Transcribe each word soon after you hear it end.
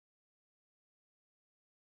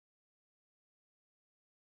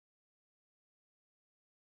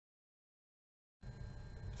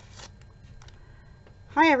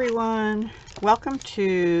Hi everyone, welcome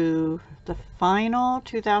to the final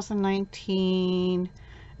 2019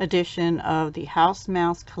 edition of the House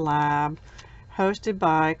Mouse Collab, hosted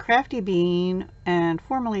by Crafty Bean and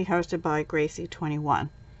formerly hosted by Gracie21.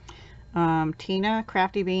 Tina,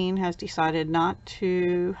 Crafty Bean, has decided not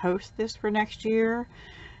to host this for next year,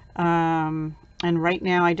 and right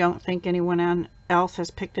now I don't think anyone else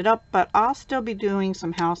has picked it up, but I'll still be doing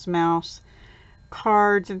some House Mouse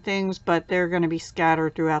cards and things, but they're going to be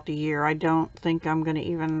scattered throughout the year. I don't think I'm going to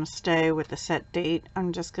even stay with the set date.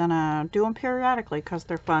 I'm just going to do them periodically because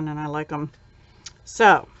they're fun and I like them.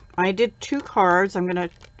 So I did 2 cards. I'm going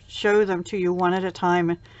to show them to you one at a time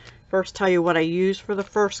and first tell you what I used for the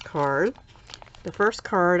first card. The first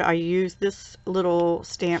card, I used this little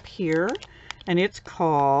stamp here, and it's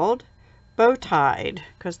called Bow Tied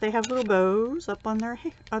because they have little bows up on their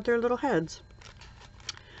little heads.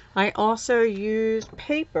 I also used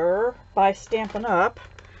paper by Stampin' Up!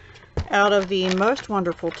 Out of the Most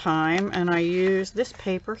Wonderful Time, and I used this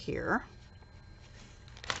paper here.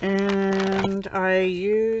 And I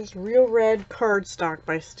used Real Red cardstock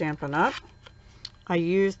by Stampin' Up! I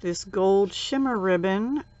used this gold shimmer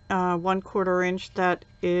ribbon, 1/4 inch, that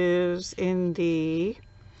is in the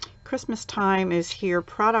Christmas Time is Here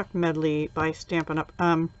product medley by Stampin' Up!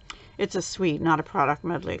 It's a suite, not a product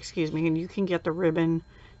medley, excuse me, and you can get the ribbon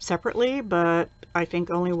separately, but I think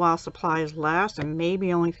only while supplies last and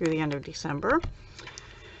maybe only through the end of December.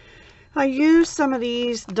 I used some of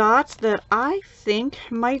these dots that I think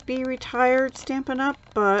might be retired Stampin' Up,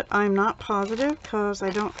 but I'm not positive because I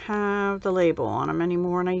don't have the label on them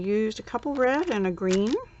anymore, and I used a couple red and a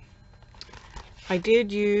green. I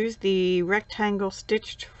did use the rectangle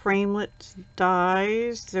stitched framelits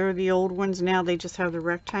dies. They're the old ones now, they just have the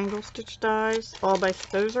rectangle stitch dies.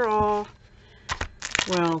 Those are all,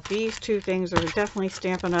 well, these 2 things are definitely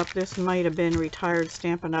Stampin' Up! This might have been retired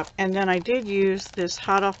Stampin' Up! And then I did use this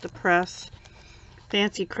hot off the press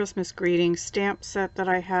fancy Christmas greeting stamp set that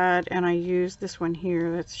I had, and I used this one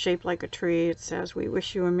here that's shaped like a tree. It says, "We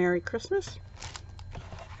wish you a Merry Christmas."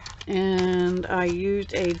 And I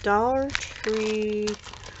used a Dollar Tree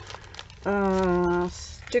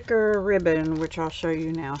sticker ribbon, which I'll show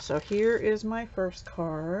you now. So here is my first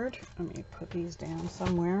card. Let me put these down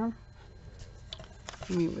somewhere.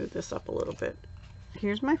 Let me move this up a little bit.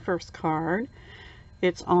 Here's my first card.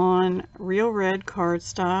 It's on Real Red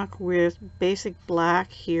cardstock with basic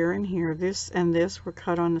black here and here. This and this were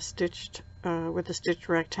cut on the stitched with the stitched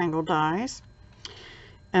rectangle dies.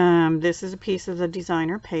 This is a piece of the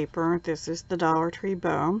designer paper. This is the Dollar Tree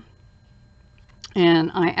bow.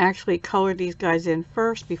 And I actually colored these guys in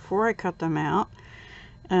first before I cut them out.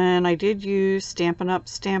 And I did use Stampin' Up!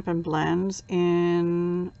 Stampin' Blends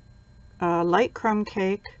in light crumb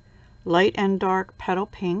cake, light and dark petal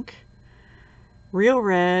pink, real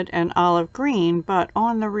red, and olive green. But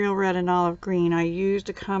on the real red and olive green, I used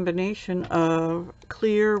a combination of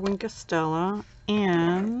clear Winkostella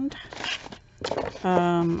and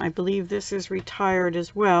I believe this is retired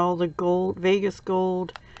as well, the gold Vegas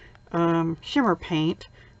gold shimmer paint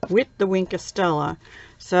with the Winkostella.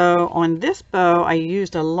 So on this bow I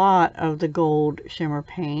used a lot of the gold shimmer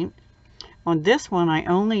paint. On this one I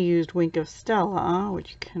only used Winkostella,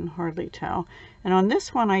 which you can hardly tell, and on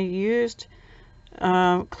this one I used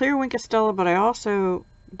clear Winkostella, but I also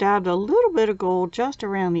dabbed a little bit of gold just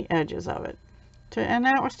around the edges of it, and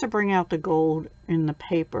that was to bring out the gold in the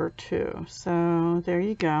paper too. So there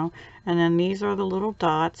you go. And then these are the little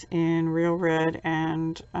dots in Real Red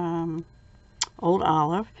and Old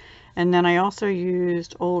Olive, and then I also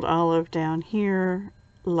used Old Olive down here,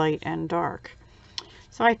 light and dark.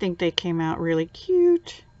 So I think they came out really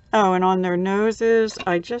cute. Oh, and on their noses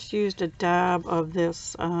I just used a dab of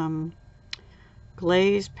this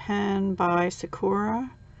glaze pen by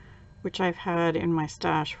Sakura, which I've had in my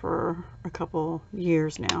stash for a couple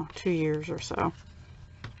years now, 2 years or so.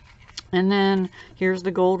 And then here's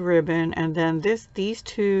the gold ribbon, and then these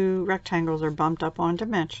 2 rectangles are bumped up on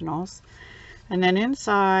dimensionals. And then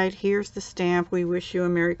inside, here's the stamp, "We wish you a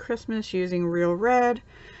Merry Christmas," using Real Red.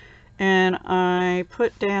 And I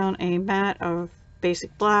put down a mat of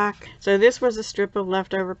basic black. So this was a strip of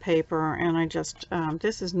leftover paper, and I just,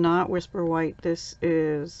 this is not Whisper White, this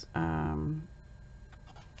is a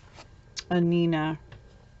Nina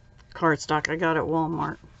cardstock I got at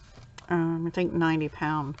Walmart. I think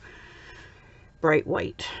 90-pound bright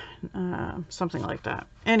white, something like that.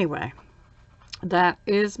 Anyway, that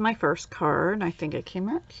is my first card. I think it came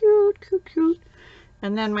out cute, cute, cute.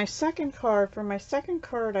 And then my second card, for my second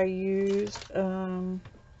card I used a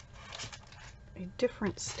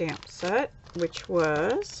different stamp set, which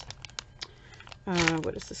was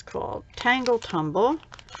what is this called? Tangle Tumble.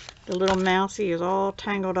 The little mousy is all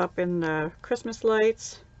tangled up in the Christmas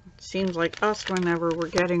lights. It seems like us whenever we're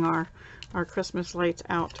getting our Christmas lights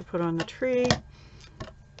out to put on the tree.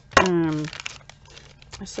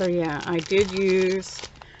 So yeah, I did use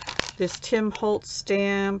this Tim Holtz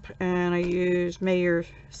stamp, and I used May Your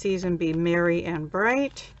Season Be Merry and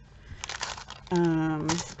Bright.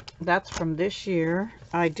 That's from this year.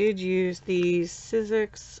 I did use these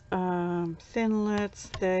Sizzix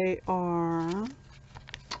Thinlits. They are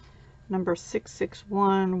number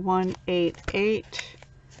 661188.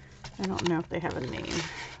 I don't know if they have a name.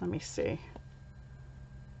 Let me see.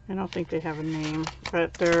 I don't think they have a name,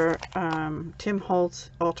 but they're Tim Holtz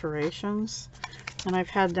alterations, and I've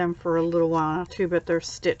had them for a little while now too, but they're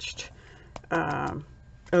stitched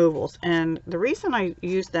ovals. And the reason I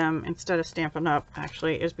used them instead of Stampin' Up!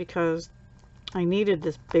 Actually is because I needed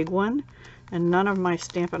this big one, and none of my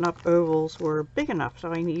Stampin' Up! Ovals were big enough,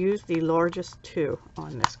 so I used the largest two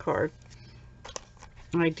on this card.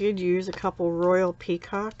 I did use a couple Royal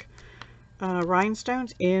Peacock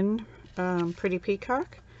rhinestones in Pretty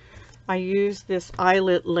Peacock. I used this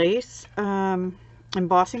eyelet lace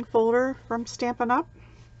embossing folder from Stampin' Up!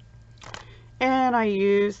 And I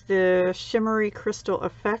used the Shimmery Crystal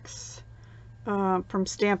Effects from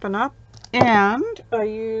Stampin' Up! And I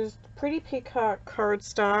used Pretty Peacock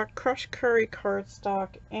cardstock, Crushed Curry cardstock,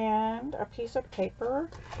 and a piece of paper,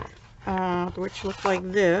 which looked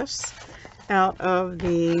like this, out of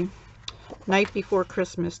the Night Before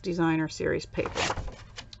Christmas Designer Series paper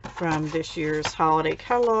from this year's holiday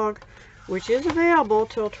catalog, which is available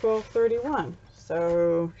till 12/31.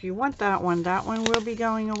 So if you want that one will be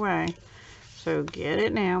going away. So get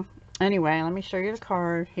it now. Anyway, let me show you the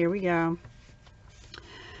card. Here we go.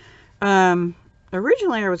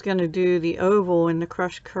 Originally I was going to do the oval in the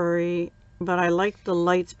Crushed Curry, but I liked the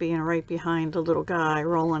lights being right behind the little guy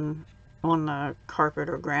rolling on the carpet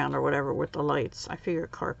or ground or whatever with the lights. I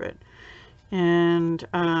figured carpet. And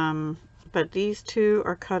but these two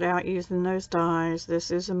are cut out using those dies.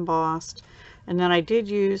 This is embossed. And then I did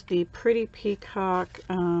use the Pretty Peacock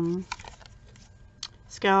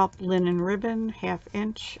scallop linen ribbon, 1/2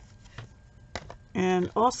 inch. And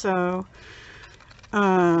also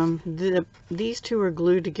these two are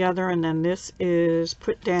glued together, and then this is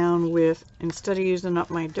put down with, instead of using up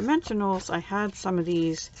my dimensionals, I had some of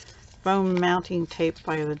these foam mounting tape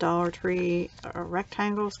by the Dollar Tree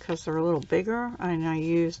rectangles because they're a little bigger, and I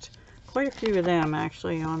used quite a few of them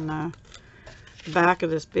actually on the back of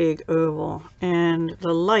this big oval. And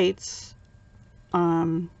the lights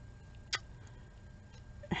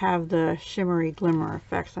have the shimmery glimmer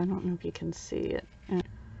effects. I don't know if you can see it.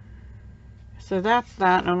 So that's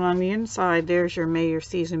that. And on the inside, there's your May Your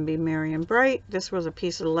Season Be Merry and Bright. This was a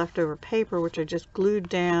piece of leftover paper which I just glued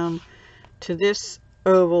down to this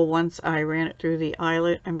oval once I ran it through the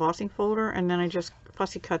eyelet embossing folder, and then I just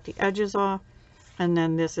fussy cut the edges off. And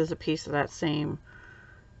then this is a piece of that same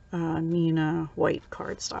Nina white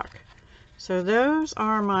cardstock. So those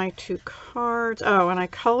are my two cards. Oh, and I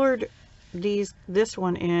colored this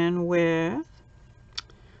one in with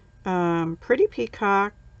Pretty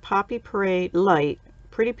Peacock Poppy Parade Light,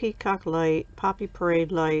 Pretty Peacock Light, Poppy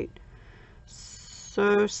Parade Light,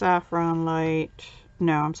 So Saffron Light,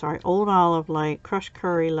 no, I'm sorry, Old Olive Light, Crushed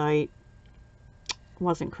Curry Light.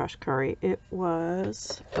 Wasn't Crushed Curry, it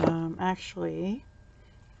was actually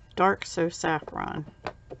Dark So Saffron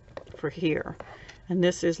for here. And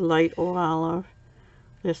this is Light Old Olive.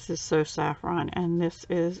 This is So Saffron, and this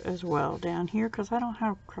is as well down here, because I don't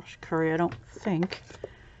have Crushed Curry, I don't think.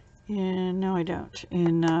 And no, I don't.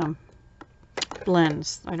 In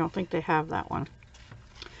blends, I don't think they have that one.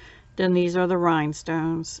 Then these are the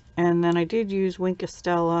rhinestones, and then I did use Wink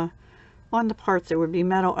Estella on the parts that would be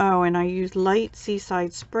metal. Oh, and I used light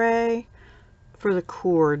Seaside Spray for the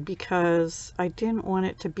cord because I didn't want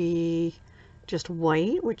it to be just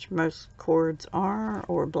white, which most cords are,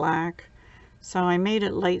 or black. So I made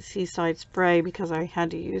it light Seaside Spray because I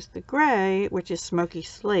had to use the gray, which is Smoky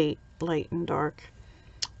Slate, light and dark,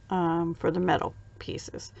 for the metal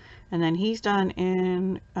pieces. And then he's done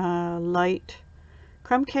in light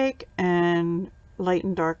Crumb Cake and light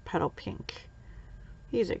and dark Petal Pink.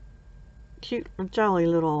 He's a cute, jolly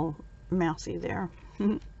little mousy there.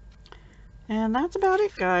 And that's about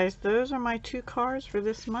it, guys. Those are my two cards for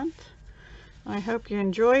this month. I hope you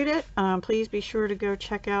enjoyed it. Please be sure to go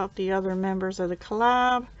check out the other members of the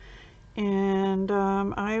collab, and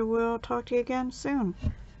I will talk to you again soon.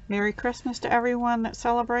 Merry Christmas to everyone that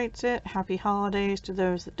celebrates it. Happy holidays to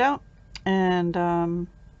those that don't. And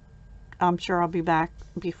I'm sure I'll be back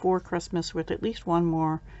before Christmas with at least one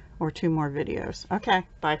more or two more videos. Okay,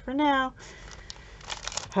 bye for now.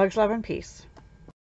 Hugs, love, and peace.